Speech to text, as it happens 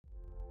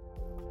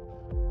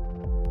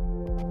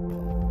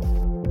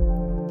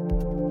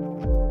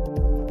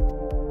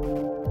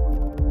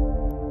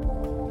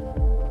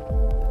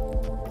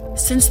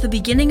Since the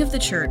beginning of the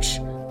church,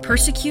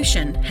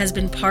 persecution has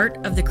been part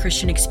of the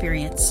Christian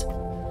experience.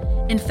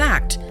 In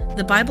fact,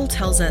 the Bible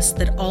tells us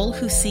that all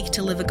who seek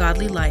to live a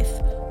godly life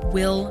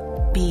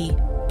will be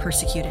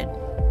persecuted.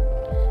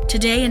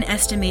 Today, an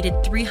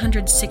estimated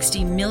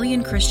 360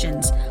 million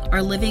Christians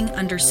are living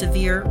under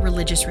severe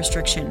religious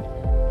restriction.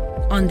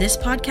 On this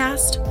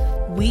podcast,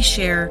 we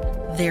share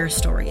their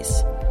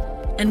stories.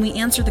 And we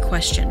answer the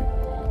question,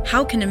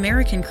 how can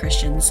American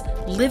Christians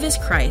live as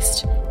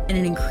Christ in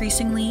an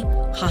increasingly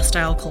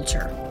hostile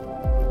culture?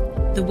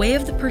 The way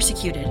of the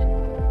persecuted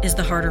is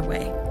the harder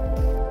way.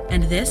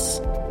 And this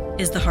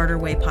is the Harder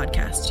Way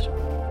podcast.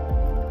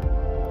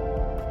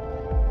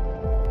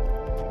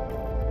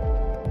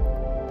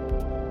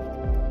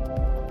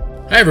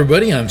 Hi,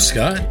 everybody. I'm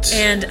Scott.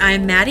 And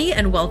I'm Maddie,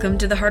 and welcome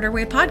to the Harder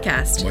Way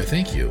podcast. Why,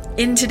 thank you.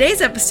 In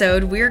today's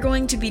episode, we are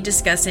going to be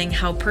discussing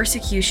how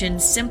persecution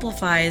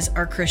simplifies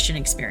our Christian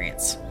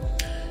experience.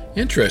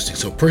 Interesting.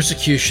 So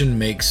persecution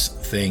makes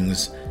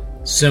things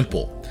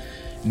simple.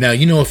 Now,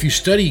 if you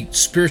study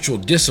spiritual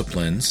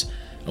disciplines,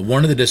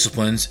 one of the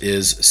disciplines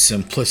is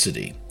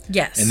simplicity.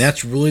 Yes. And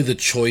that's really the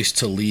choice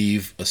to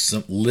lead a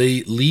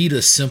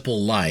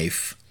simple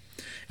life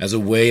as a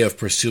way of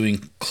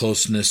pursuing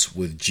closeness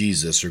with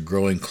Jesus or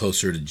growing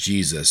closer to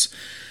Jesus.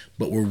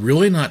 But we're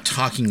really not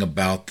talking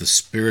about the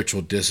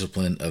spiritual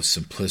discipline of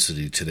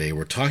simplicity today.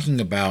 We're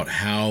talking about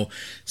how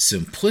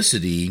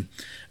simplicity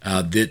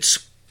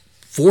that's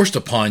forced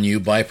upon you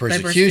by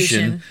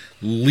persecution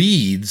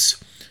leads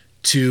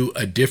to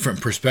a different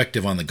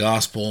perspective on the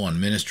gospel, on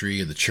ministry,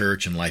 of the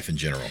church, and life in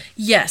general.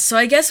 Yes, so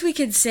I guess we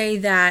could say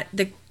that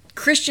the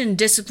Christian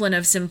discipline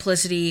of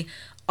simplicity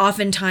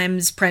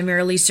oftentimes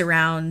primarily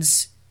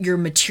surrounds your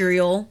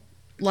material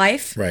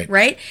life,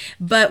 right?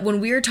 But when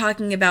we're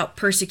talking about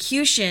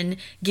persecution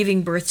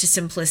giving birth to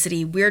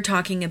simplicity, we're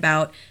talking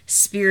about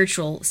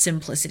spiritual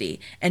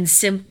simplicity and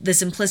the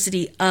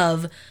simplicity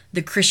of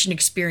the Christian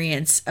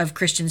experience of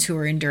Christians who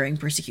are enduring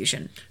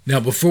persecution.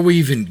 Now, before we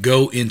even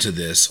go into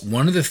this,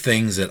 one of the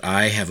things that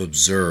I have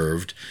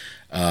observed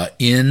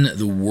in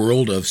the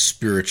world of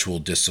spiritual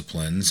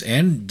disciplines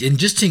and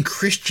just in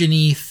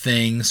Christian-y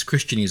things,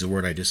 Christian-y is a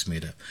word I just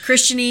made up.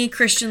 Christianly.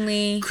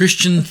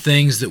 Christian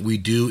things that we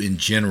do in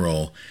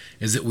general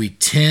is that we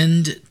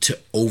tend to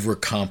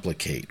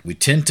overcomplicate. We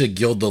tend to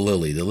gild the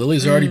lily. The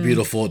lily's already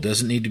beautiful. It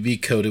doesn't need to be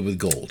coated with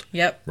gold.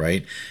 Yep.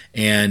 Right?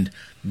 And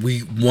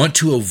we want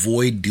to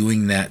avoid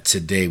doing that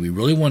today. We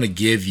really want to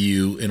give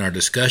you, in our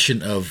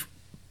discussion of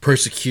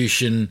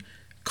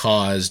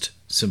persecution-caused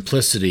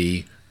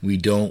simplicity, we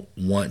don't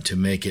want to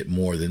make it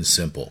more than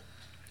simple.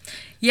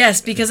 Yes,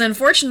 because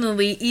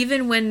unfortunately,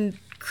 even when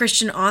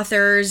Christian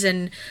authors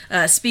and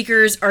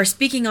speakers are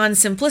speaking on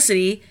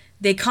simplicity,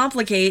 they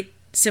complicate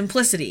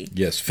simplicity.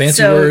 Yes,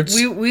 fancy words.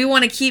 We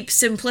want to keep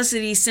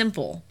simplicity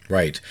simple.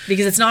 Right.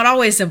 Because it's not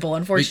always simple,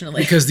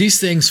 unfortunately. Because these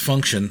things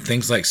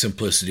like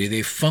simplicity,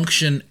 they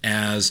function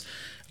as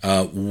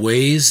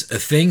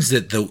things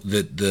that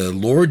the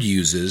Lord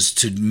uses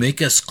to make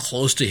us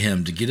close to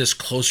Him, to get us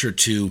closer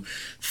to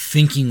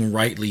thinking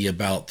rightly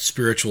about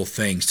spiritual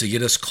things, to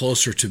get us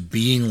closer to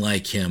being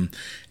like Him.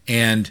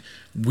 And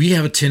we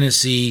have a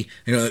tendency,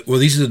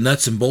 these are the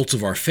nuts and bolts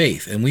of our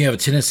faith, and we have a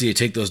tendency to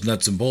take those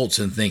nuts and bolts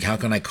and think, how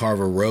can I carve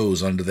a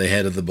rose onto the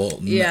head of the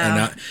bolt?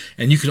 Yeah.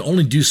 And you can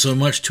only do so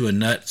much to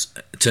nuts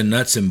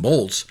and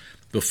bolts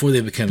before they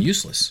become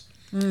useless.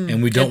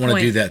 And we don't want to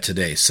do that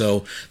today.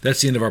 So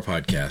that's the end of our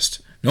podcast.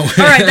 No. All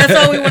right, that's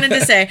all we wanted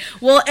to say.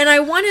 Well, and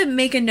I want to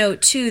make a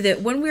note, too,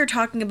 that when we were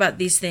talking about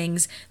these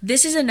things,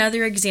 this is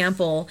another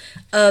example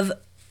of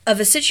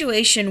a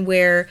situation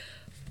where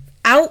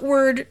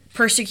outward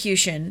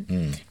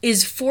persecution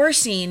is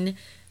forcing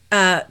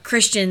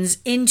Christians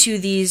into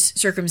these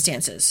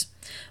circumstances.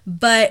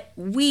 But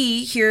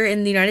we here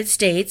in the United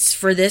States,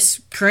 for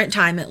this current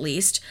time at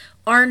least,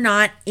 are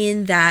not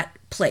in that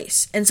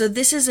place. And so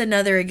this is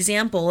another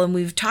example, and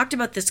we've talked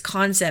about this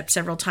concept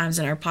several times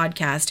in our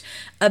podcast,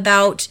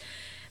 about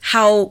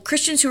how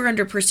Christians who are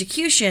under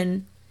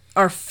persecution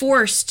are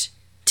forced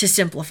to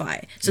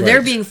simplify. So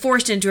they're being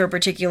forced into a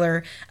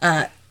particular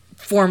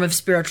form of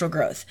spiritual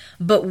growth.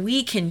 But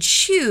we can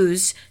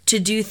choose to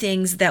do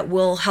things that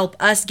will help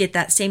us get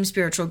that same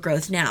spiritual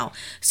growth now.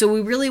 So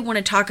we really want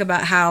to talk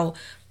about how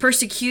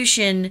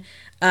persecution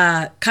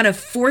kind of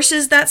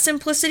forces that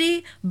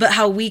simplicity, but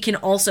how we can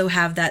also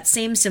have that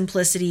same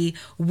simplicity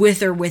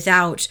with or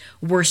without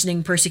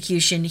worsening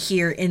persecution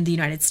here in the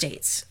United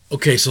States.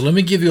 Okay, so let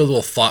me give you a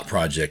little thought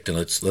project, and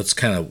let's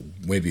kind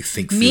of maybe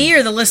think through. Me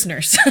or the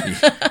listeners?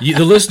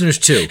 The listeners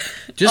too.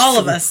 All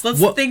of us. Let's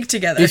think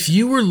together. If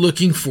you were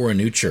looking for a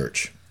new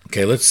church,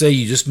 okay, let's say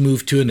you just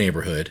moved to a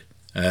neighborhood,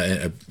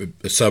 a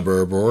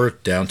suburb or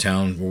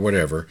downtown or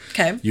whatever.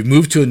 Okay. You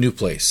moved to a new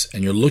place,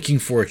 and you're looking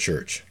for a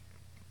church.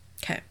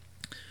 Okay.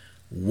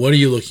 What are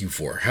you looking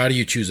for? How do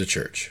you choose a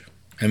church?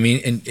 I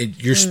mean, and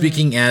you're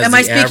speaking as Am the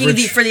I speaking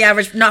average? for the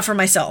average, not for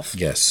myself?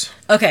 Yes.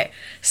 Okay,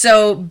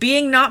 so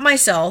being not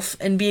myself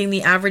and being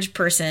the average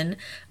person,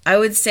 I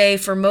would say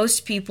for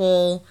most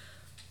people,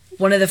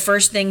 one of the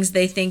first things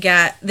they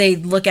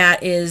look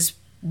at is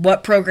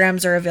what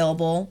programs are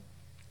available,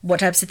 what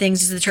types of things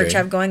does the church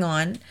have going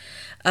on.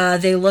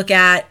 They look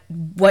at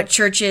what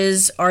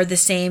churches are the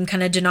same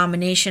kind of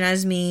denomination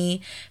as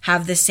me,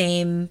 have the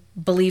same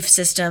belief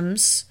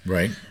systems.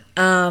 Right.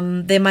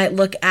 They might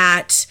look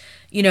at,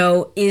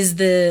 is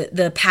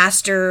the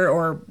pastor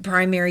or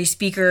primary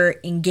speaker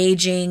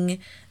engaging,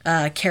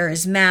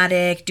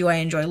 charismatic? Do I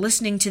enjoy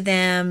listening to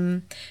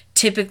them?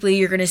 Typically,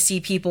 you're going to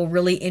see people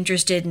really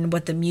interested in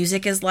what the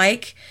music is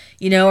like.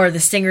 Are the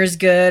singers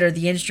good? Are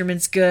the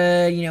instruments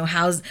good?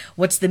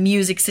 What's the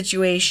music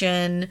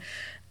situation?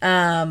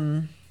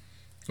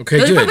 Okay,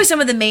 those good. are probably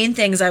some of the main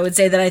things I would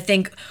say that I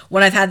think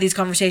when I've had these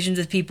conversations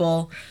with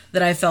people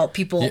that I felt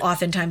people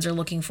oftentimes are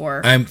looking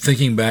for. I'm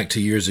thinking back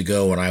to years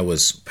ago when I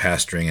was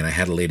pastoring, and I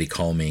had a lady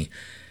call me,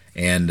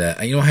 and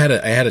I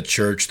had a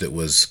church that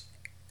was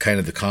kind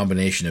of the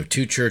combination of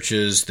two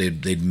churches.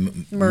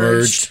 They'd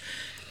merged.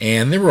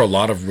 And there were a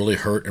lot of really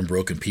hurt and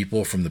broken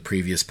people from the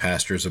previous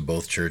pastors of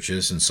both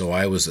churches. And so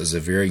I was, as a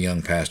very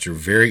young pastor,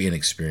 very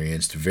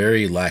inexperienced,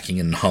 very lacking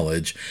in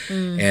knowledge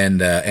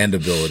and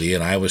ability.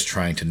 And I was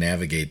trying to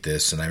navigate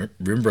this. And I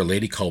remember a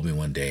lady called me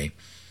one day,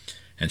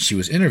 and she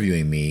was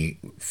interviewing me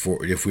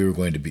for if we were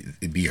going to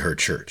be her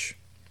church.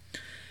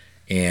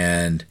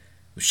 And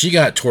she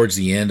got towards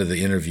the end of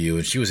the interview,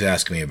 and she was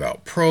asking me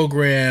about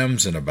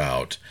programs and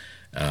about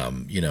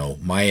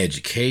my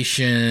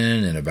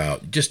education and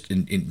about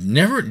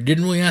never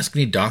didn't really ask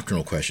any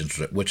doctrinal questions,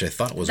 which I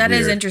thought was weird. That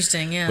is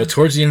interesting, yeah. But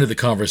towards the end of the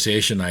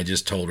conversation, I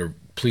just told her,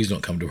 please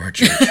don't come to our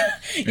church.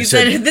 You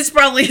said, this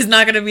probably is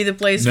not going to be the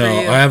place for you.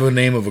 No, I have a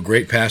name of a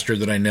great pastor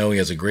that I know. He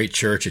has a great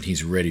church, and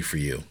he's ready for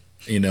you.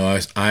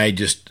 I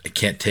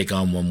can't take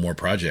on one more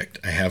project.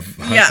 I have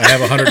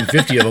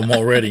 150 of them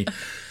already.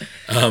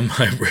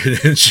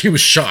 And she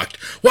was shocked.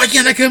 Why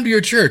can't I come to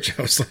your church?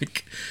 I was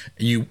like,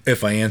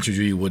 if I answered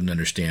you, you wouldn't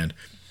understand.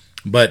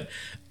 But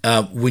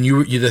when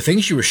the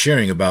things you were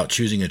sharing about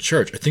choosing a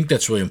church, I think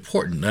that's really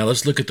important. Now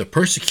let's look at the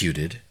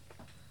persecuted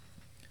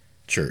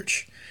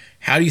church.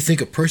 How do you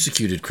think a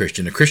persecuted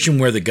Christian, a Christian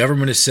where the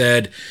government has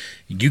said,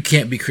 you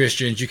can't be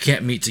Christians, you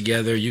can't meet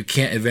together, you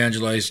can't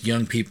evangelize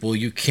young people,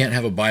 you can't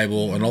have a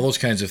Bible, and all those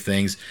kinds of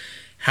things,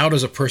 how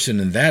does a person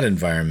in that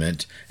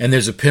environment, and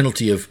there's a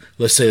penalty of,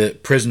 let's say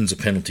that prison's a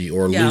penalty,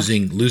 or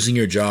losing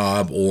your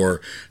job,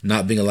 or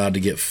not being allowed to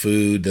get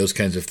food, those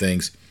kinds of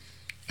things.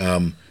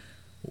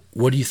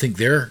 What do you think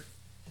their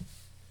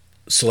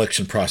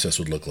selection process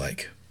would look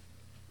like?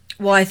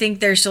 Well, I think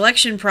their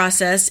selection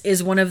process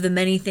is one of the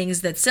many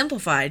things that's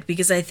simplified,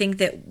 because I think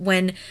that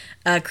when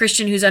a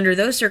Christian who's under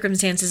those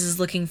circumstances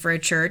is looking for a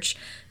church,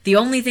 the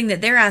only thing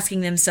that they're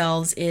asking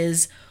themselves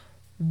is,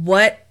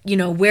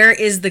 where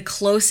is the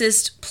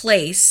closest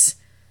place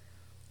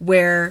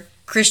where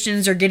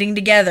Christians are getting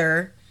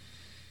together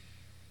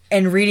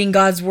and reading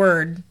God's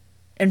word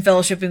and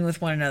fellowshipping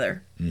with one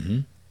another?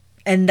 Mm-hmm.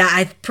 And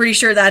I'm pretty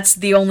sure that's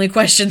the only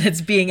question that's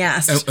being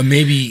asked.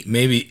 Maybe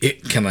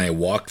can I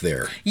walk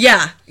there?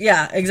 Yeah,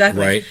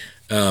 exactly. Right?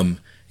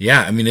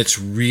 It's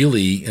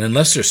really, and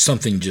unless there's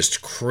something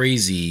just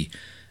crazy,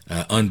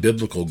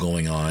 unbiblical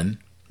going on,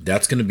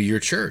 that's going to be your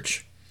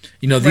church.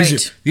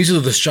 These are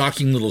the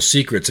shocking little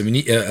secrets. of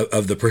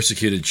the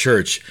persecuted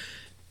church.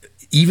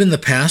 Even the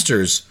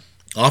pastors,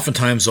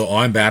 oftentimes,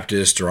 I'm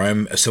Baptist, or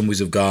I'm Assemblies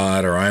of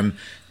God, or I'm,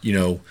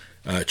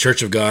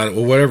 Church of God,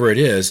 or whatever it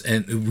is.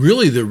 And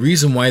really, the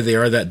reason why they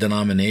are that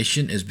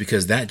denomination is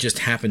because that just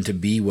happened to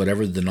be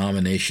whatever the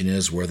denomination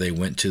is where they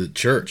went to the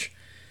church.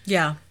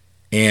 Yeah.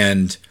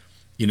 And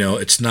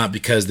it's not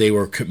because they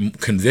were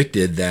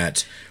convicted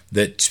that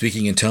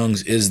speaking in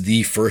tongues is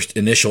the first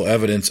initial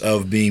evidence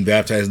of being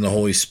baptized in the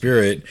Holy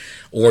Spirit,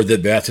 or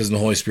that baptism in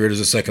the Holy Spirit is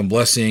a second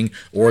blessing,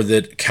 or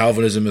that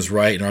Calvinism is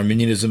right and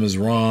Arminianism is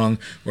wrong,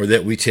 or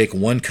that we take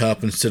one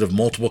cup instead of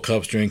multiple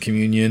cups during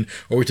communion,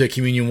 or we take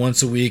communion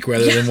once a week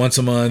rather than once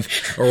a month,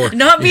 or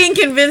not being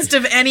convinced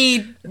of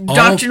any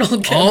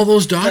doctrinal all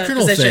those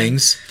doctrinal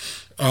things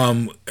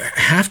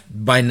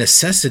by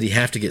necessity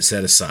have to get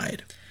set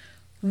aside.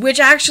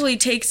 Which actually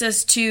takes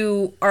us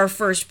to our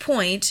first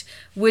point,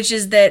 which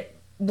is that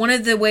one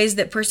of the ways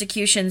that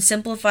persecution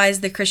simplifies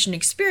the Christian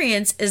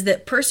experience is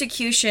that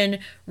persecution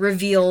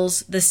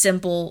reveals the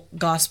simple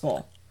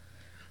gospel.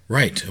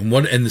 Right.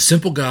 And the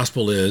simple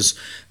gospel is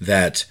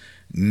that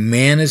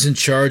man is in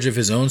charge of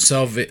his own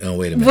salvation. Oh,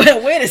 wait a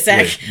minute. Wait a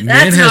sec.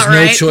 Man has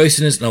no choice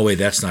in his... No, wait,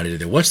 that's not it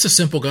either. What's the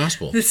simple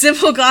gospel? The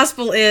simple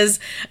gospel is,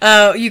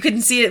 you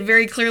can see it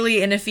very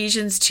clearly in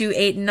Ephesians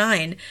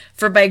 2:8-9.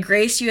 For by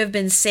grace you have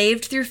been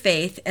saved through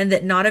faith, and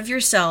that not of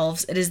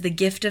yourselves, it is the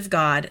gift of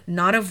God,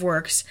 not of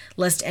works,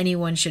 lest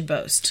anyone should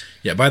boast.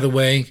 Yeah, by the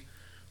way,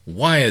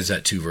 why is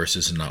that 2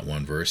 verses and not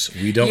 1 verse?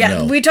 We don't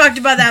know. We talked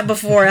about that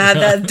before.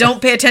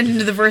 Don't pay attention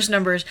to the verse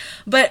numbers.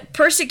 But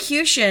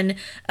persecution,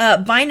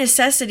 by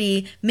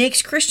necessity,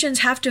 makes Christians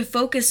have to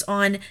focus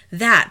on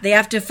that. They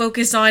have to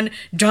focus on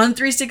John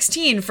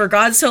 3:16. For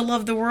God so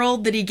loved the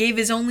world that he gave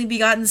his only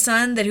begotten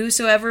Son, that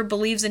whosoever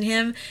believes in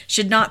him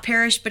should not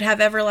perish but have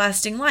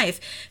everlasting life.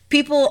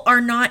 people are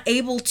not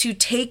able to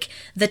take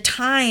the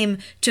time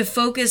to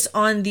focus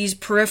on these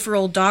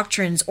peripheral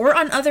doctrines or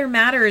on other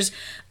matters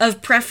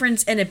of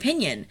preference and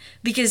opinion.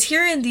 Because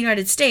here in the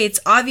United States,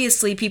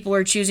 obviously people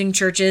are choosing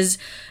churches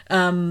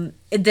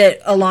that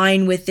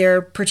align with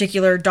their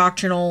particular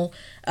doctrinal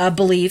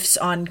beliefs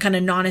on kind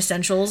of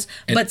non-essentials.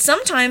 But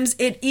sometimes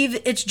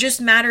it's just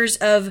matters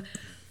of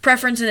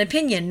preference and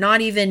opinion,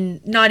 not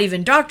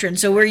even doctrine.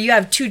 So where you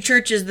have two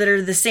churches that are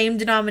the same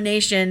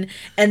denomination,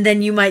 and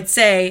then you might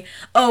say,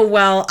 oh,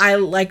 well, I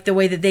like the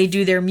way that they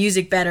do their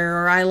music better,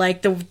 or I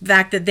like the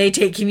fact that they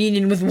take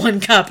communion with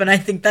one cup, and I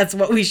think that's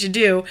what we should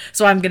do,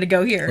 so I'm going to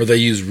go here. Or they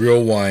use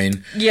real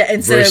wine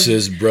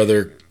versus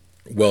Brother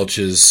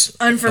Welch's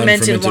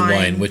unfermented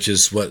wine, which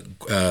is what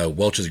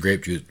Welch's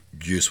grape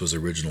juice was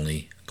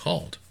originally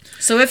called.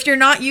 So if you're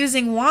not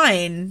using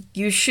wine,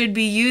 you should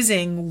be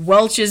using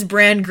Welch's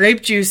brand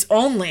grape juice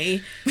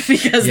only,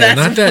 because that's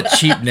not that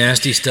cheap,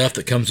 nasty stuff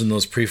that comes in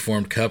those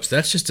preformed cups.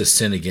 That's just a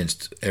sin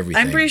against everything.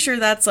 I'm pretty sure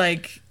that's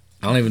like,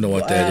 I don't even know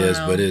what that is,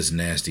 but it is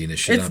nasty, and it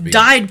should not be. It's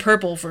dyed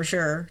purple for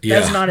sure. Yeah.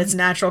 That's not its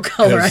natural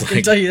color. I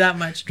can tell you that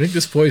much. Drink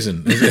this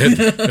poison.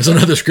 There's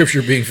another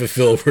scripture being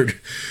fulfilled.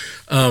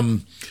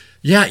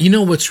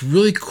 What's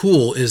really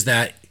cool is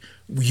that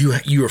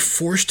you are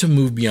forced to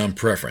move beyond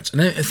preference.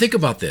 And think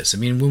about this. I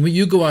mean, when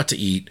you go out to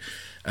eat,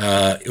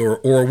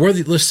 or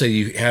whether, let's say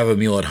you have a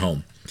meal at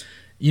home,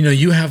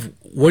 you have,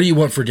 what do you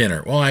want for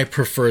dinner? Well, I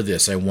prefer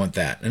this, I want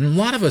that. And a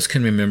lot of us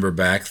can remember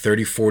back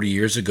 30, 40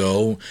 years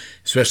ago,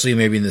 especially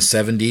maybe in the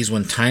 70s,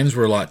 when times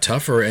were a lot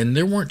tougher and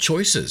there weren't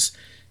choices.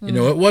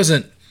 It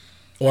wasn't,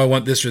 oh, I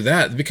want this or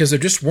that, because there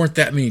just weren't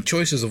that many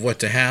choices of what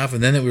to have.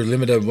 And then we were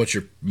limited on what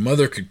your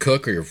mother could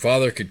cook or your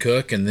father could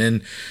cook. And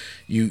then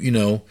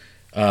there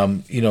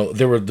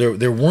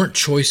weren't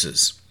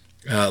choices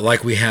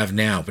like we have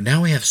now. But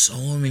now we have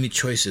so many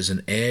choices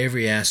in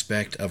every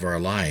aspect of our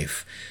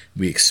life.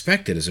 We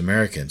expect it as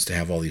Americans to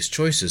have all these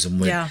choices.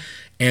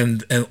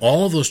 And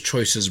all of those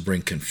choices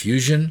bring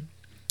confusion.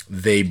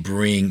 They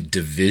bring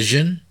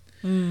division.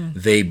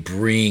 They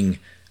bring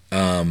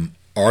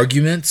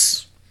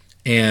arguments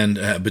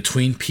and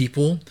between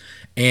people.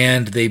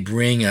 And they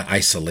bring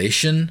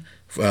isolation,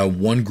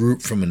 one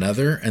group from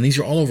another, and these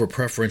are all over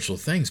preferential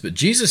things. But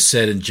Jesus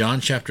said in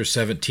John chapter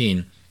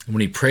 17,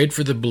 when he prayed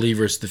for the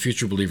believers, the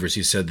future believers,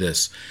 he said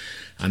this,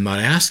 I'm not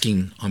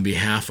asking on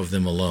behalf of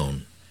them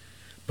alone,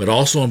 but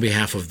also on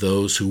behalf of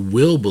those who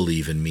will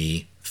believe in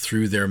me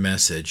through their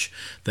message,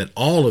 that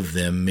all of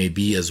them may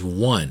be as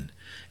one.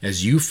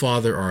 As you,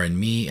 Father, are in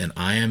me and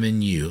I am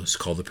in you, it's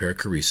called the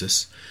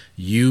perichoresis,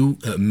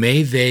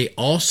 may they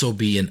also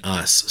be in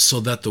us, so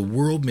that the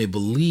world may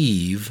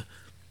believe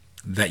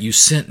that you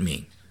sent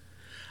me.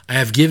 I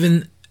have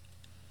given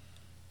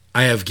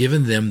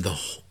them the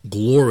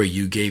glory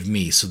you gave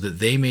me, so that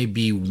they may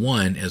be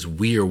one as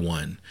we are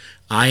one,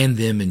 I and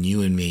them and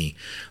you and me,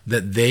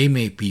 that they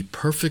may be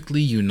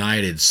perfectly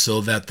united,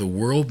 so that the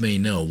world may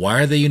know.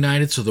 Why are they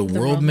united? So the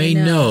world may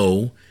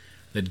know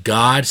that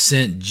God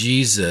sent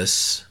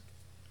Jesus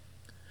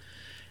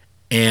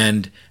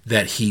and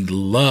that he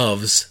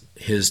loves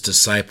his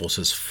disciples,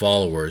 his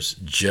followers,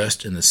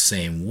 just in the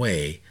same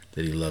way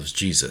that he loves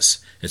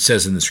Jesus. It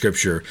says in the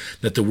scripture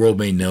that the world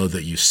may know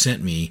that you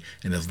sent me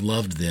and have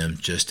loved them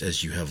just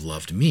as you have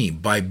loved me.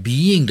 By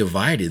being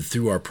divided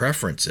through our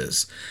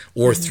preferences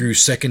or through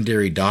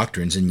secondary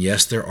doctrines, and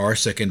yes, there are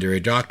secondary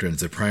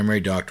doctrines. The primary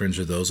doctrines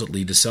are those that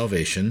lead to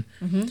salvation.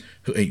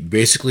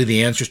 Basically,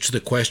 the answers to the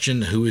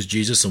question, who is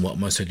Jesus and what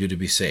must I do to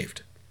be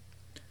saved?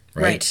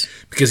 Right.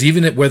 Because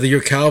even whether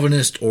you're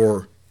Calvinist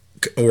or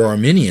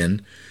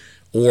Arminian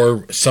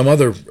or some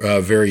other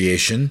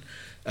variation,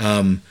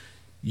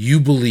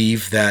 you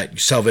believe that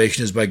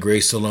salvation is by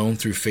grace alone,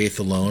 through faith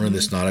alone, and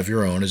it's not of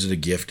your own. Is it a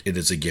gift? It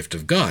is a gift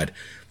of God.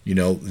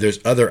 There's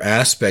other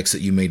aspects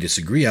that you may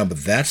disagree on, but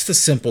that's the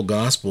simple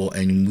gospel,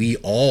 and we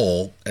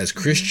all, as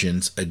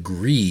Christians,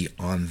 agree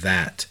on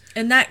that.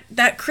 And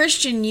that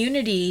Christian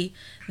unity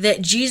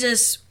that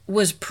Jesus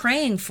was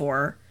praying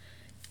for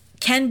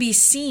can be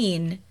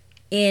seen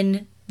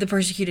in the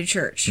persecuted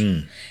church.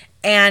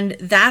 And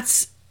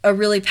that's a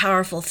really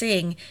powerful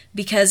thing,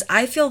 because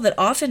I feel that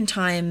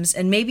oftentimes,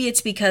 and maybe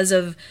it's because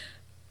of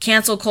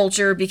cancel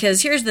culture,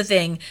 because here's the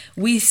thing,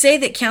 we say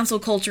that cancel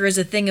culture is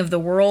a thing of the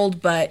world,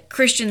 but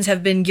Christians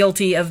have been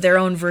guilty of their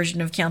own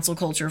version of cancel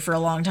culture for a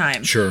long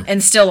time. Sure.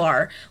 And still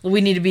are. We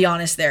need to be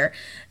honest there.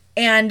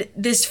 And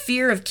this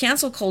fear of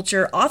cancel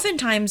culture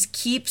oftentimes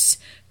keeps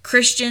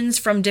Christians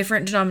from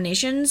different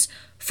denominations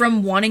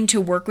from wanting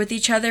to work with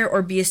each other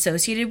or be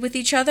associated with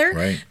each other.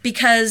 Right.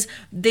 Because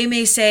they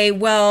may say,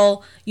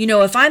 well,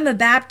 if I'm a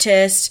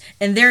Baptist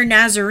and they're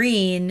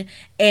Nazarene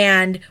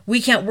and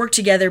we can't work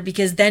together,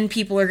 because then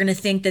people are going to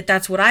think that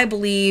that's what I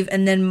believe,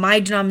 and then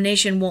my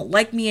denomination won't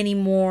like me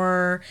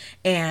anymore,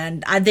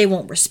 and they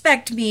won't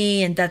respect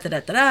me, and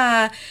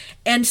da-da-da-da-da.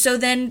 And so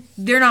then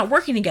they're not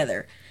working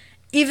together.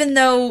 Even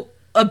though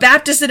a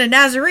Baptist and a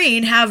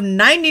Nazarene have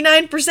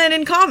 99%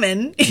 in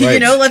common.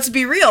 Right. Let's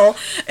be real.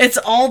 It's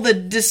all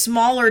the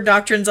smaller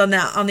doctrines on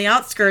the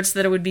outskirts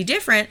that it would be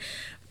different.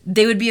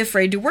 they would be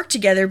afraid to work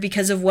together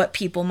because of what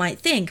people might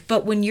think.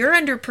 But when you're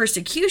under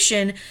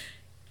persecution,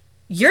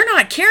 you're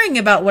not caring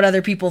about what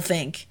other people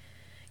think.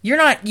 You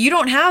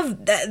don't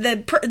have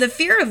the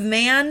fear of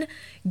man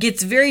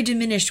gets very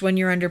diminished when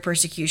you're under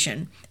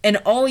persecution. And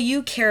all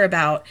you care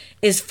about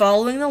is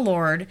following the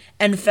Lord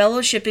and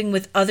fellowshipping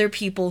with other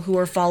people who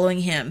are following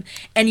him.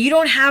 And you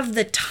don't have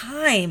the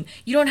time,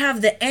 you don't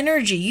have the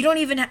energy, you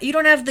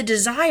don't have the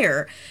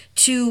desire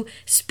to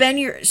spend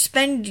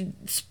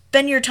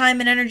your time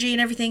and energy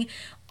and everything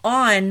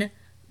on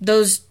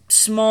those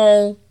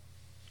small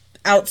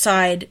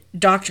outside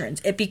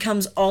doctrines. It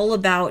becomes all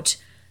about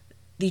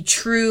the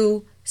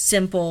true,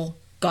 simple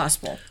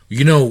gospel.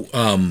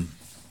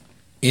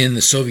 In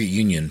the Soviet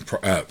Union,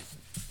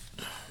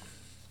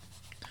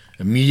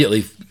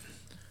 immediately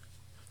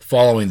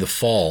following the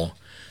fall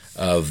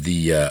of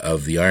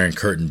the Iron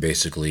Curtain,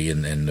 basically,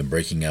 and the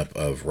breaking up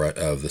of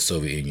the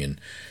Soviet Union,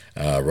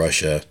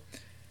 Russia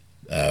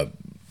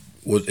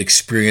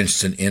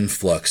experienced an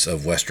influx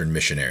of Western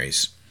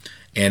missionaries.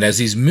 And as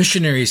these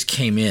missionaries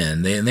came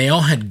in, they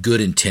all had good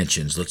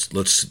intentions.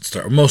 Let's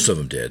start. Most of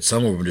them did.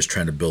 Some of them were just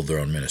trying to build their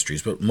own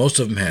ministries, but most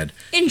of them had,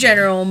 in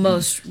general,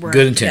 most were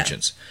good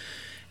intentions. Yeah.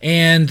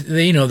 And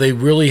they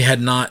really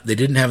they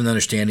didn't have an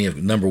understanding of,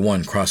 number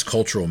one,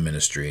 cross-cultural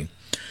ministry.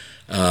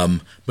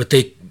 And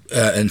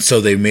so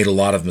they made a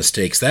lot of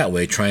mistakes that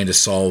way, trying to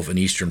solve an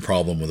Eastern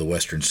problem with a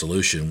Western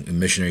solution. And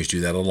missionaries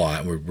do that a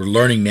lot. We're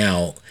learning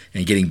now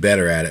and getting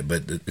better at it,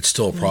 but it's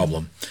still a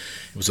problem.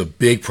 It was a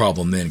big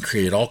problem then,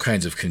 created all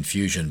kinds of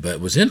confusion. But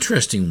what was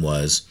interesting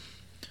was,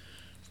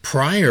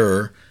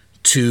 prior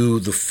to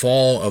the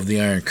fall of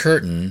the Iron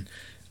Curtain,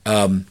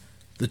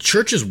 the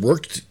churches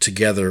worked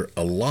together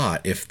a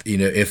lot.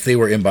 If they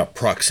were in about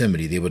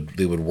proximity, they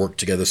would work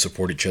together,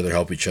 support each other,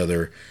 help each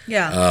other.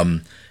 Yeah.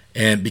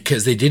 And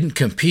because they didn't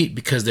compete,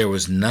 because there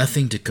was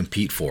nothing to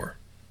compete for.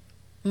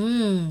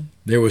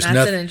 There was that's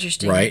nothing, an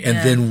interesting, right? And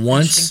then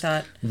once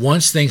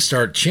things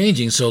start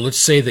changing, so let's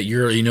say that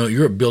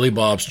you're at Billy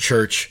Bob's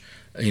church,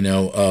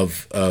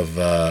 of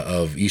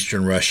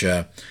Eastern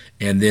Russia,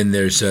 and then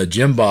there's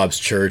Jim Bob's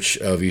church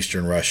of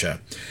Eastern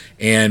Russia.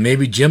 And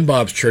maybe Jim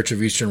Bob's Church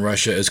of Eastern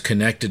Russia is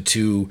connected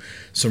to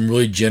some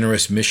really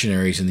generous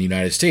missionaries in the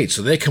United States.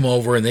 So they come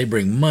over and they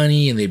bring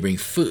money and they bring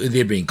food,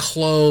 they bring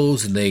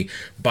clothes, and they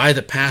buy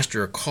the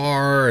pastor a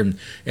car and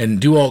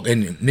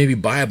maybe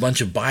buy a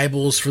bunch of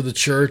Bibles for the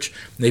church.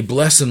 They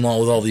bless them all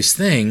with all these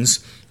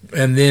things.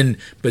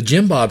 But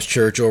Jim Bob's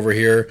church over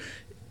here,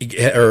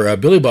 or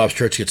Billy Bob's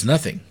church, gets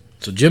nothing.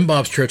 So Jim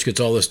Bob's church gets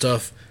all this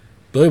stuff.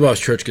 Billy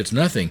Bob's church gets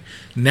nothing.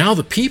 Now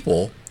the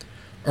people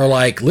are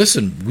like,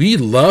 listen, we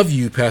love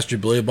you, Pastor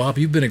Billy Bob.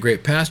 You've been a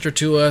great pastor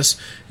to us.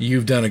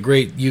 You've done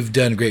great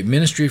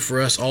ministry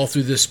for us all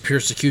through this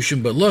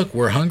persecution. But look,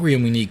 we're hungry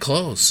and we need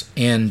clothes.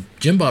 And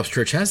Jim Bob's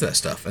church has that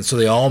stuff, and so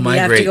they all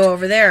migrate to go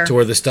over there to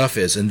where the stuff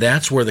is, and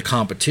that's where the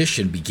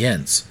competition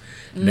begins.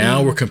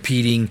 Now we're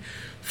competing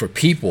for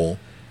people,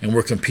 and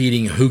we're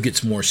competing who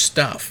gets more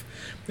stuff.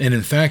 And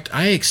in fact,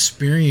 I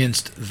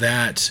experienced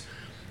that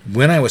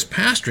when I was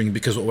pastoring,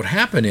 because what would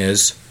happen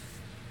is,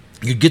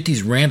 you'd get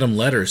these random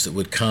letters that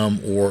would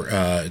come, or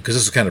because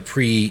this is kind of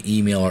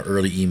pre-email or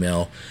early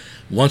email.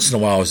 Once in a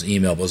while it was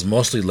email, but it was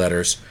mostly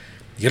letters.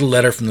 You get a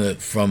letter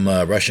from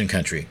Russian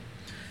country,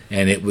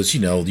 and it was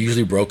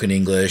usually broken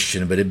English,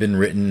 but it had been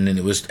written, and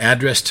it was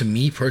addressed to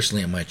me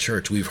personally at my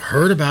church. We've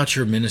heard about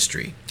your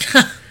ministry.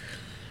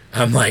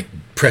 I'm like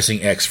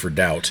pressing X for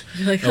doubt.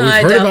 Like, we've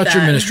heard about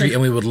your ministry,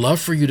 and we would love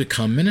for you to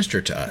come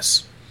minister to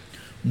us.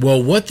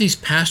 Well, what these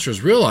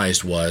pastors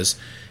realized was,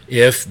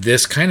 if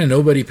this kind of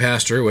nobody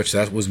pastor, which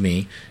that was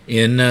me,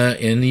 in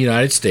the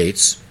United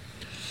States,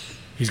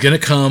 he's going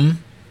to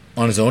come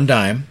on his own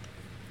dime,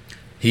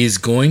 he's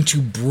going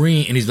to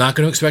bring, and he's not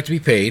going to expect to be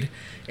paid,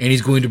 and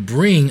he's going to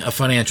bring a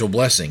financial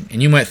blessing.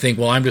 And you might think,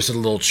 well, I'm just at a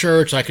little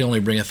church, I can only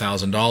bring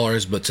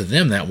 $1,000, but to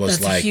them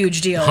that's like a huge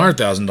deal.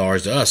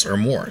 $100,000 to us or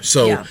more.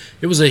 So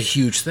It was a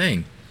huge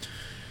thing.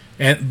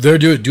 And they're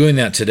doing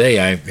that today.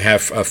 I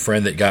have a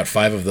friend that got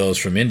 5 of those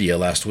from India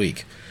last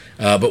week.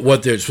 But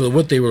what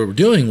they were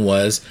doing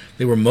was,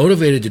 they were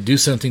motivated to do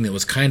something that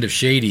was kind of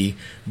shady,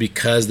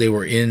 because they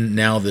were in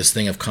now this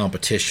thing of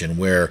competition,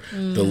 where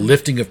the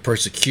lifting of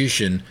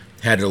persecution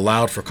had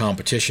allowed for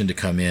competition to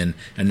come in,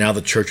 and now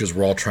the churches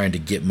were all trying to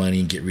get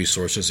money and get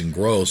resources and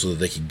grow so that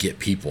they could get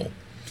people.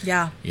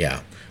 Yeah.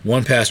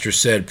 One pastor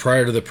said,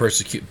 prior to the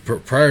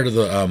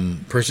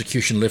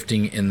persecution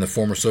lifting in the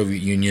former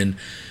Soviet Union,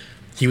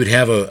 he would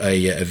have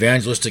a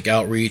evangelistic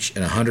outreach,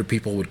 and 100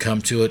 people would come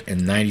to it,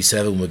 and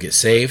 97 would get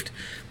saved.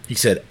 He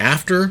said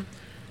after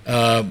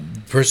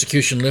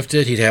persecution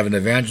lifted, he'd have an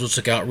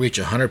evangelistic outreach,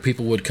 100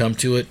 people would come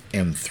to it,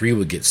 and 3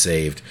 would get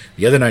saved.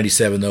 The other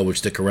 97, though, would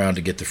stick around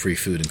to get the free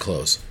food and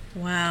clothes.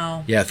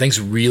 Wow. Yeah, things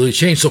really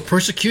changed. So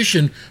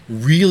persecution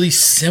really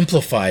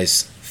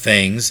simplifies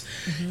things,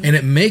 and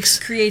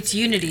creates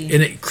unity.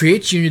 And it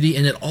creates unity,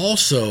 and it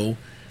also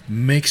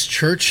makes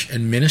church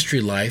and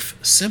ministry life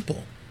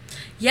simple.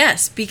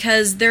 Yes,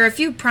 because there are a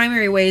few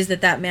primary ways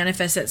that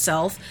manifests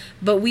itself,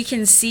 but we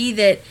can see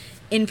that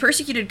in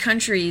persecuted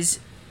countries,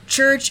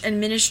 church and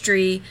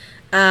ministry,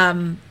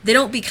 they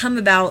don't become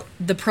about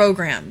the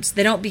programs.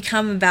 They don't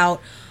become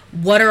about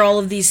what are all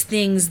of these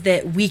things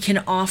that we can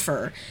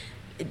offer.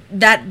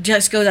 That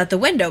just goes out the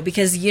window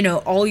because,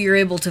 all you're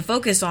able to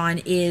focus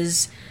on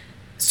is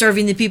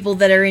serving the people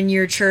that are in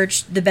your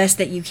church the best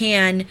that you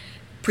can,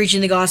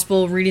 preaching the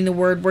gospel, reading the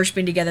word,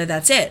 worshiping together.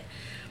 That's it.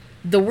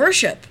 The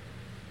worship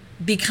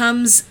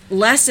becomes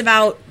less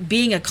about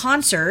being a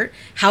concert.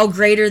 How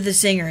great are the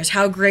singers?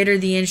 How great are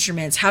the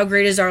instruments? How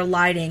great is our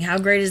lighting? How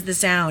great is the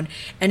sound?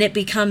 And it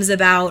becomes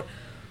about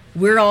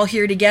we're all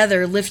here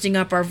together lifting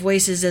up our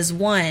voices as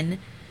one,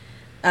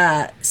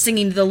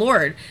 singing to the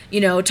Lord.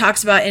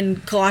 Talks about in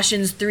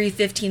Colossians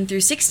 3:15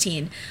 through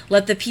 16,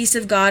 let the peace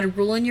of God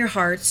rule in your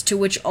hearts, to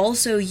which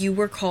also you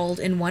were called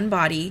in one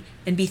body,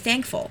 and be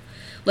thankful.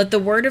 Let the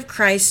word of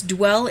Christ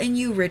dwell in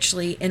you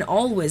richly in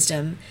all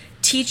wisdom,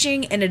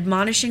 teaching and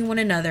admonishing one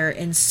another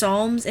in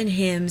psalms and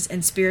hymns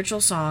and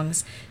spiritual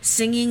songs,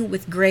 singing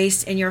with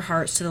grace in your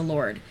hearts to the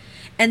Lord.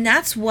 And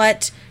that's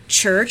what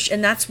church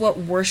and that's what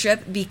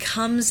worship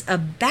becomes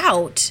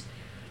about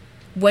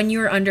when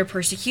you're under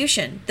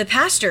persecution. The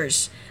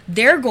pastors,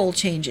 their goal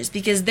changes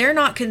because they're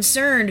not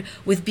concerned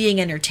with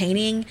being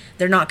entertaining.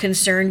 They're not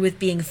concerned with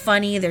being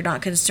funny. They're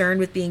not concerned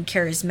with being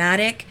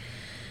charismatic.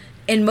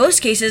 In most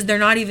cases, they're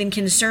not even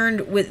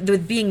concerned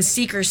with being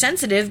seeker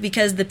sensitive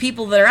because the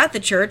people that are at the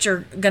church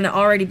are going to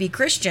already be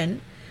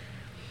Christian.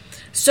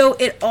 So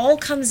it all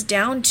comes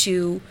down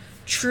to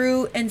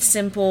true and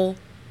simple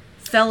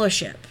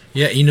fellowship.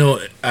 Yeah,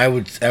 I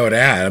would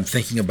add, I'm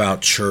thinking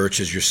about church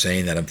as you're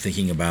saying that. I'm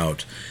thinking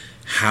about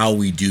how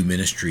we do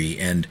ministry,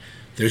 and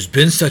there's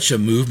been such a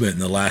movement in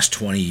the last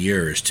 20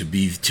 years to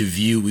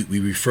view. We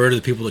refer to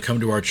the people that come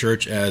to our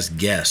church as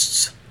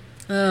guests.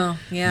 Oh,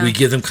 yeah. We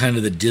give them kind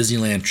of the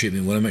Disneyland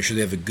treatment. We want to make sure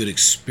they have a good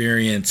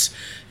experience.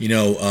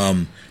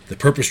 The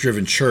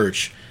Purpose-Driven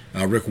Church,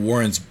 Rick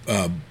Warren's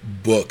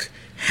book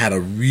had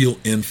a real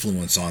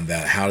influence on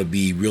that. How to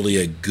be really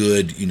a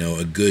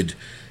good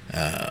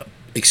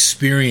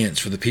experience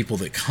for the people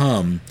that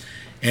come.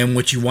 And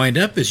what you wind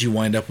up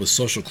with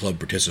social club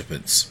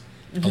participants.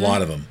 Mm-hmm. A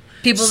lot of them.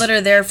 People that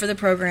are there for the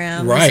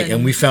program. Right.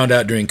 And we found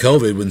out during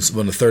COVID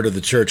when a third of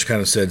the church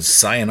kind of said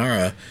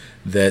sayonara,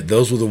 that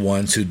those were the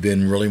ones who'd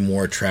been really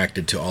more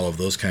attracted to all of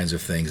those kinds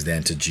of things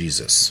than to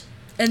Jesus.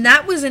 And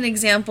that was an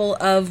example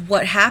of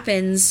what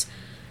happens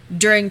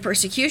during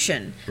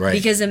persecution. Right.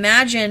 Because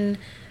imagine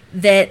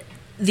that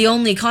the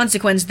only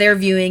consequence they're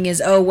viewing is,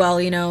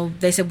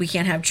 they said we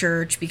can't have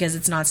church because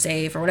it's not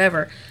safe or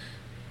whatever.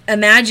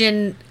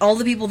 Imagine all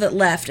the people that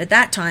left at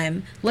that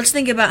time. Let's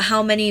think about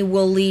how many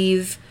will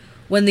leave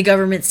when the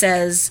government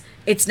says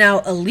it's now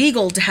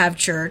illegal to have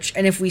church,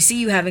 and if we see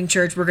you having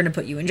church, we're going to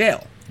put you in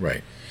jail.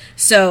 Right.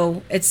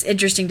 So it's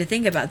interesting to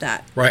think about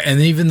that. Right, and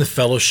even the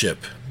fellowship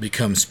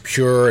becomes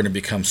pure and it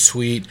becomes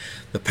sweet.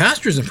 The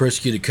pastors in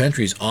persecuted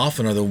countries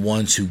often are the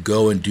ones who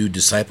go and do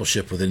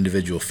discipleship with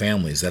individual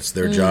families. That's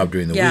their job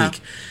during the week.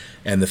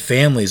 And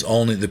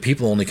the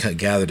people only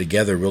gather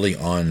together really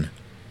on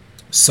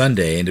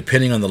Sunday, and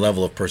depending on the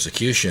level of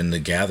persecution, the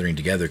gathering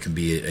together can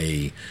be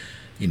a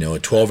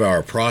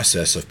 12-hour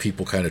process of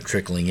people kind of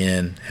trickling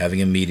in,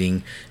 having a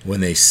meeting. When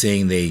they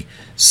sing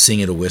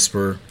at a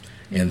whisper.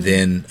 And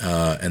then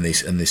they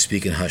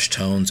speak in hushed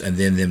tones, and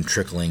then them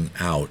trickling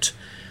out.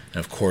 And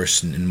of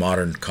course, in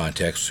modern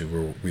context,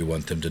 we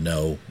want them to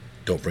know,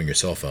 don't bring your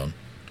cell phone,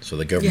 so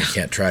the government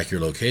can't track your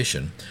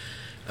location.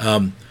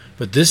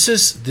 But this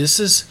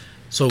is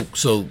so.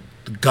 The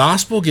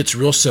gospel gets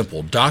real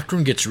simple.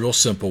 Doctrine gets real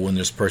simple when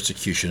there's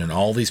persecution, and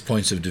all these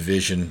points of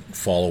division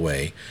fall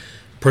away.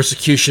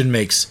 Persecution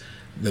makes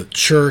the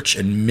church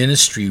and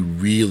ministry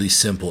really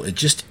simple. It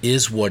just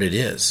is what it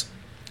is.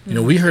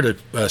 We heard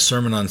a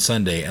sermon on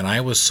Sunday, and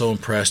I was so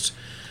impressed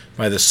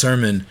by the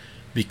sermon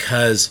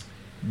because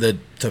the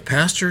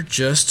pastor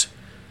just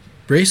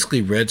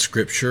basically read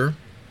Scripture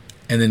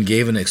and then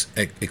gave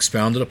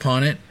expounded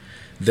upon it.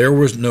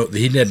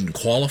 He didn't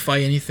qualify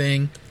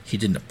anything. He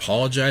didn't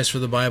apologize for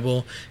the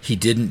Bible. He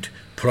didn't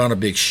put on a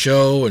big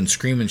show and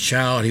scream and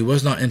shout. He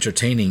was not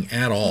entertaining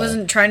at all. He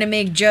wasn't trying to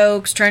make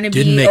jokes, trying to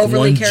didn't be make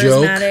overly one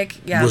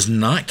charismatic. Joke, was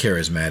not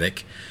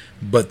charismatic.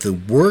 But the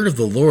word of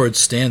the Lord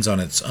stands on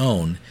its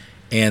own,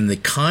 and the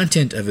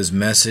content of his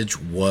message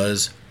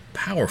was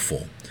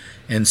powerful.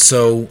 And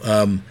so,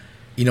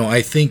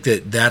 I think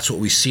that's what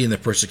we see in the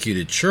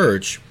persecuted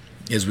church,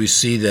 is we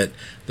see that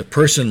the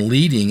person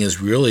leading is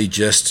really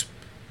just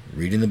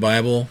reading the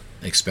Bible,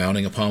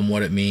 expounding upon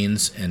what it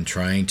means, and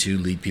trying to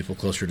lead people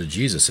closer to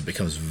Jesus. It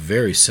becomes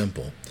very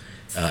simple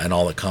and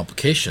all the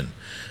complication.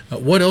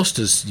 What else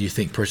do you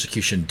think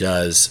persecution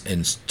does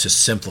to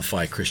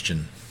simplify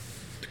Christian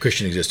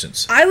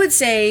existence? I would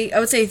say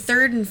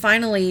third and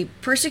finally,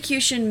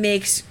 persecution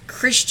makes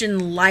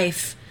Christian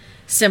life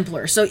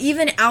simpler. So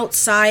even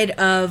outside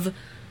of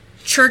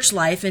church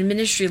life and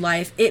ministry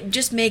life, it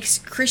just makes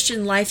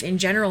Christian life in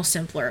general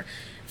simpler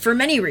for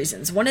many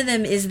reasons. One of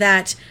them is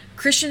that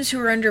Christians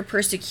who are under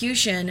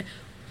persecution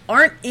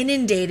aren't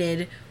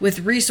inundated with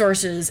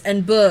resources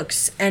and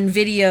books and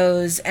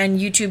videos and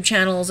YouTube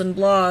channels and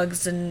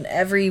blogs and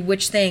every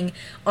which thing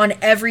on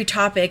every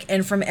topic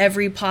and from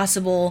every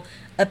possible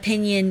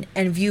opinion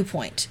and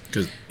viewpoint.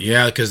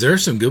 Because there are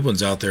some good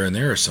ones out there and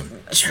there are some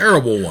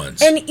terrible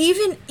ones. And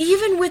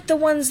even with the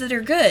ones that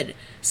are good,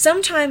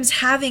 sometimes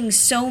having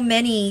so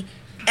many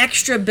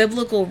extra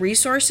biblical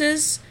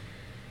resources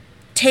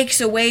takes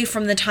away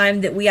from the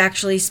time that we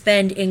actually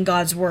spend in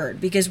God's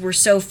Word, because we're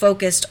so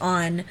focused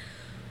on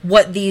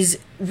what these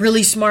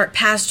really smart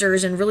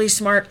pastors and really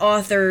smart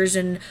authors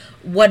and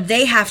what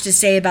they have to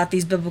say about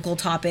these biblical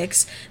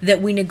topics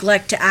that we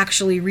neglect to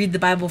actually read the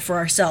Bible for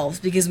ourselves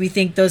because we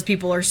think those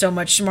people are so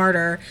much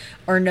smarter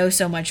or know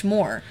so much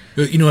more.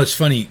 You know, it's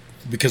funny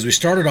because we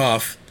started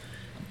off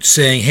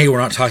saying, hey, we're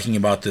not talking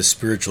about this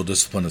spiritual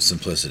discipline of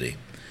simplicity.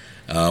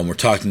 We're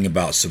talking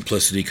about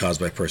simplicity caused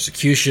by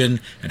persecution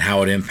and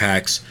how it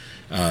impacts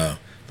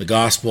the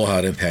gospel, how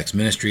it impacts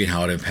ministry, and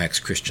how it impacts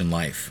Christian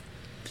life.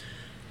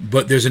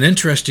 But there's an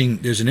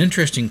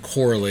interesting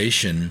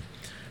correlation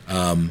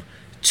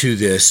to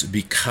this,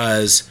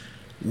 because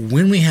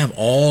when we have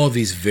all of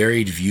these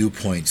varied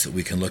viewpoints that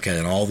we can look at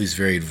and all these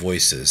varied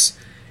voices,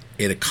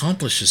 it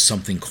accomplishes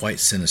something quite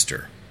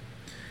sinister.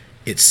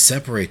 It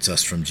separates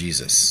us from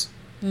Jesus.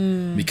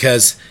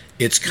 Because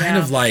it's kind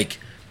of like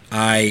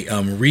I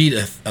read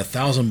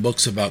 1,000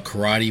 books about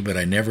karate, but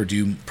I never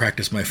do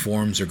practice my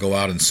forms or go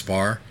out and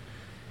spar.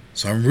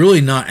 So I'm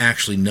really not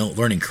actually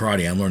learning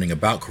karate. I'm learning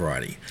about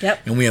karate. Yep.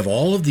 And we have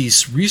all of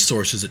these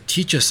resources that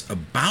teach us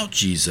about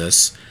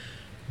Jesus,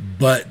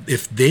 but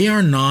if they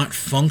are not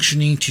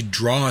functioning to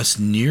draw us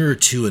nearer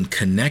to and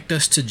connect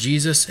us to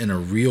Jesus in a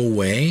real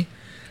way,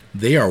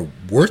 they are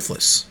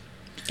worthless.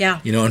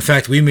 Yeah. You know, in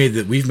fact, we've made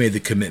the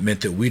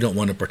commitment that we don't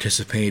want to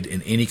participate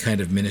in any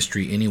kind of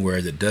ministry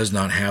anywhere that does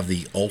not have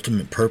the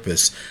ultimate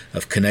purpose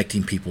of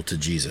connecting people to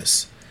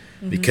Jesus.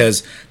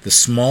 Because the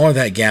smaller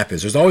that gap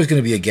is, there's always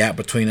going to be a gap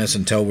between us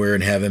until we're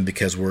in heaven,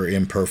 because we're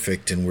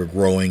imperfect and we're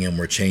growing and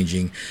we're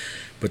changing.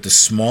 But the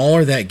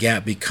smaller that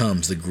gap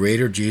becomes, the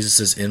greater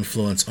Jesus'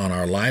 influence on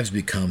our lives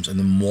becomes, and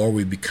the more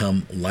we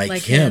become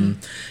like him,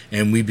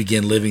 and we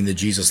begin living the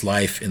Jesus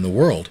life in the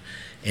world.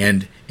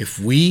 And if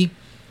we,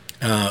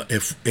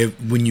 if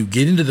when you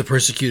get into the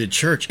persecuted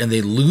church and they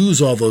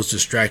lose all those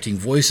distracting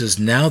voices,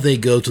 now they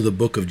go to the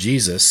book of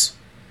Jesus,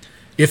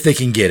 if they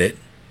can get it.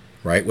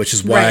 Right, which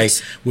is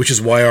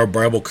why our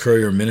Bible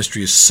courier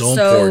ministry is so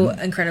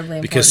important, incredibly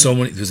important.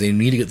 Because they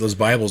need to get those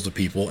Bibles to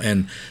people,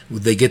 and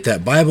they get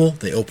that Bible,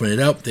 they open it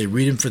up, they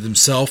read them for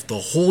themselves. The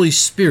Holy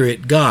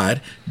Spirit,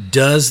 God,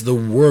 does the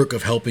work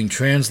of helping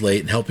translate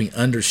and helping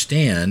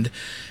understand.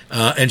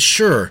 And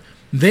sure,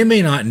 they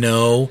may not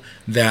know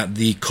that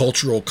the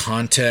cultural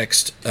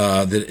context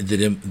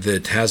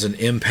that has an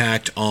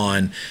impact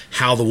on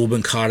how the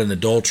woman caught in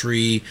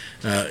adultery,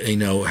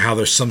 how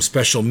there's some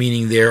special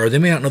meaning there, or they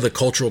may not know the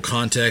cultural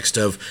context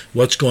of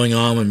what's going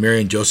on when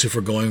Mary and Joseph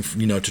are going,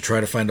 to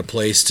try to find a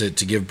place to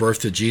give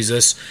birth to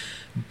Jesus.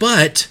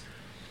 But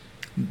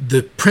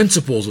the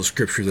principles of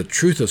Scripture, the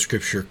truth of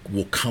Scripture,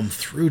 will come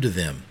through to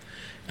them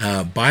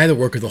by the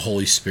work of the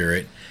Holy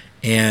Spirit,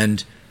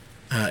 and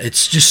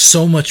it's just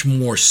so much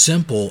more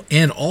simple,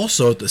 and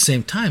also at the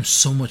same time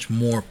so much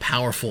more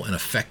powerful and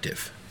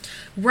effective.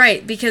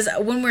 Right, because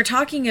when we're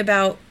talking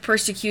about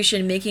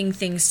persecution making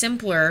things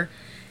simpler,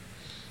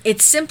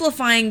 it's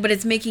simplifying, but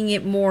it's making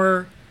it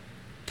more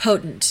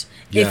potent.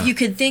 Yeah. If you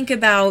could think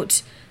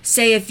about,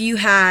 say, if you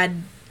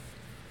had,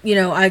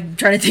 I'm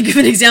trying to think of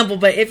an example,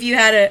 but if you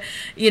had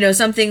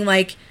something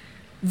like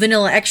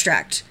vanilla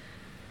extract,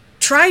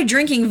 try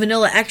drinking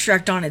vanilla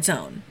extract on its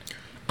own.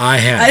 I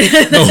have.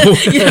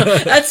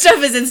 That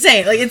stuff is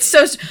insane. Like, it's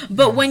so.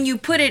 But when you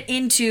put it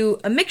into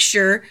a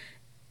mixture,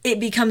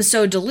 it becomes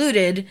so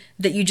diluted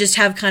that you just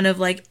have kind of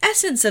like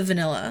essence of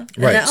vanilla.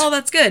 Right.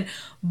 That's good.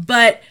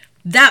 But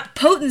that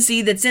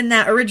potency that's in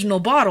that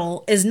original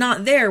bottle is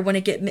not there when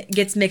it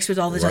gets mixed with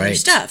all this other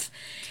stuff.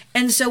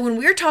 And so when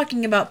we're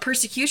talking about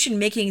persecution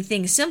making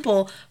things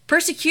simple,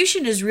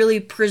 persecution is really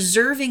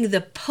preserving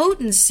the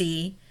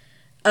potency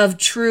of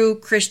true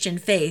Christian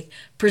faith,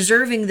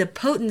 preserving the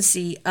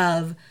potency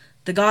of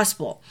the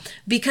gospel,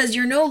 because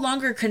you're no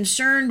longer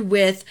concerned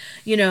with,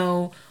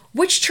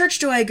 which church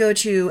do I go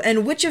to,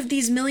 and which of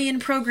these million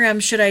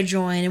programs should I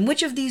join, and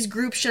which of these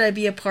groups should I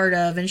be a part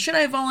of, and should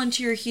I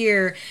volunteer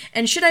here,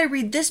 and should I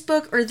read this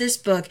book or this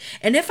book,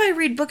 and if I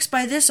read books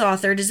by this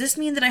author, does this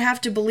mean that I have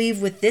to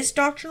believe with this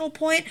doctrinal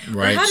point?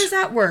 Right. Or how does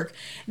that work?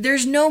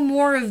 There's no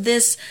more of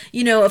this,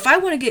 if I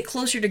want to get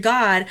closer to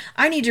God,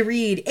 I need to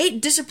read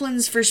 8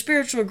 disciplines for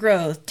spiritual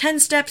growth, 10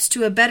 steps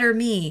to a better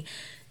me.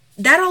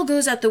 That all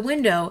goes out the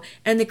window,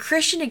 and the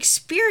Christian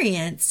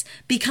experience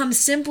becomes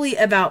simply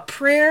about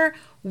prayer,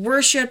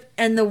 worship,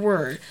 and the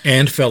word,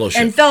 and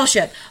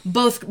fellowship,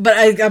 both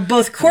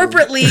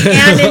corporately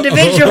and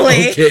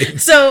individually. Okay.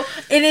 So,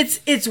 and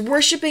it's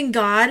worshiping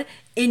God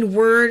in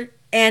word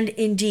and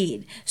in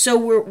deed.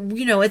 So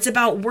it's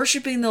about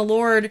worshiping the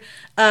Lord.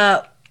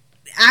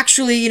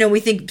 Actually, we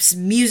think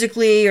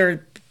musically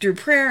or through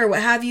prayer or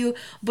what have you,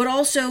 but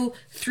also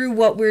through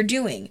what we're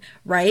doing,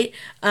 right?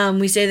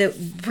 We say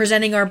that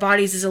presenting our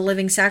bodies as a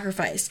living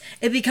sacrifice.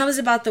 It becomes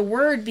about the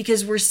word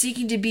because we're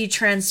seeking to be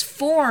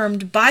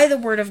transformed by the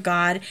word of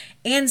God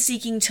and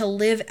seeking to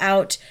live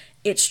out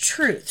its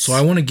truths. So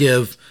I want to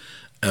give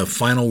a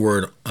final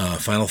word,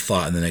 final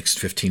thought in the next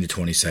 15 to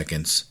 20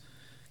 seconds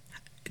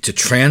to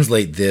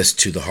translate this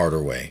to the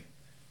harder way.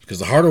 Because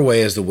the harder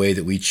way is the way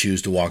that we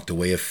choose to walk the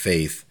way of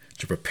faith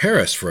to prepare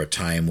us for a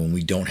time when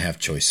we don't have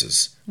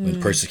choices, when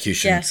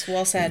persecution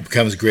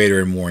becomes greater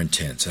and more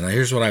intense. And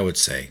here's what I would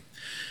say.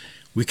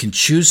 We can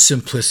choose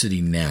simplicity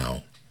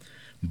now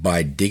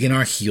by digging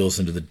our heels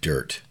into the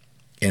dirt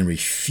and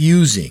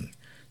refusing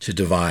to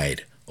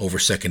divide over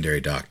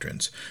secondary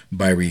doctrines,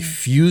 by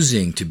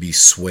refusing to be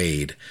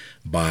swayed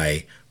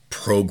by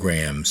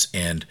programs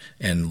and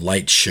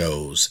light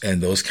shows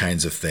and those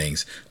kinds of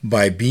things,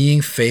 by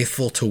being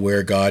faithful to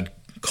where God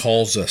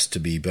calls us to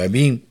be, by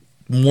being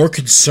more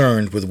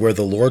concerned with where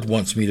the Lord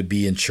wants me to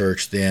be in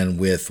church than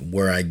with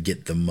where I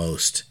get the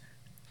most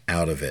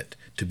out of it,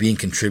 to being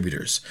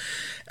contributors.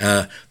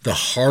 The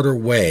harder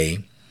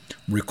way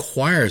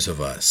requires of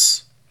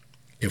us,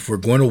 if we're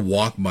going to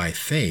walk by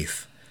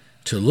faith,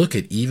 to look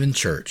at even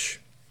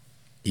church,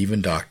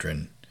 even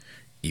doctrine,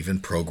 even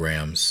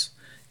programs,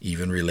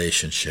 even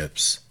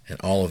relationships, and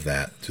all of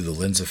that through the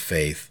lens of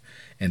faith,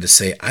 and to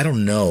say, I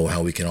don't know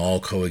how we can all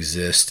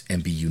coexist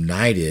and be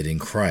united in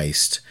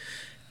Christ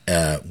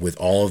with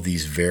all of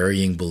these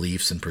varying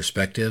beliefs and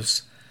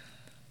perspectives,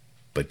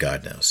 but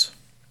God knows.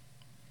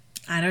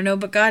 I don't know,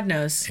 but God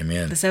knows.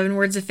 Amen. The 7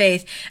 words of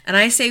faith. And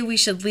I say we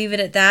should leave it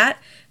at that.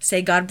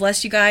 Say God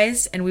bless you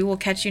guys, and we will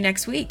catch you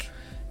next week.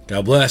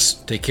 God bless.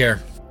 Take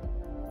care.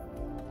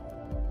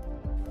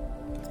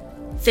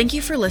 Thank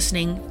you for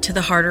listening to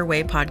the Harder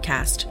Way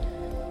podcast.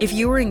 If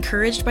you were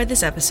encouraged by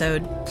this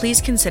episode,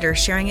 please consider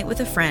sharing it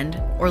with a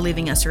friend or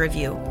leaving us a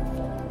review.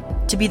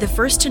 To be the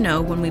first to know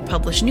when we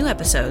publish new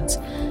episodes,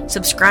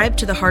 subscribe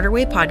to the Harder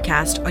Way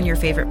podcast on your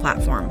favorite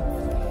platform.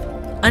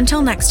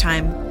 Until next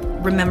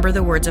time, remember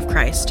the words of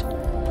Christ.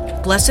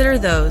 Blessed are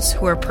those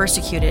who are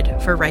persecuted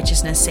for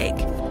righteousness' sake,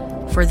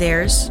 for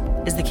theirs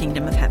is the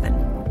kingdom of heaven.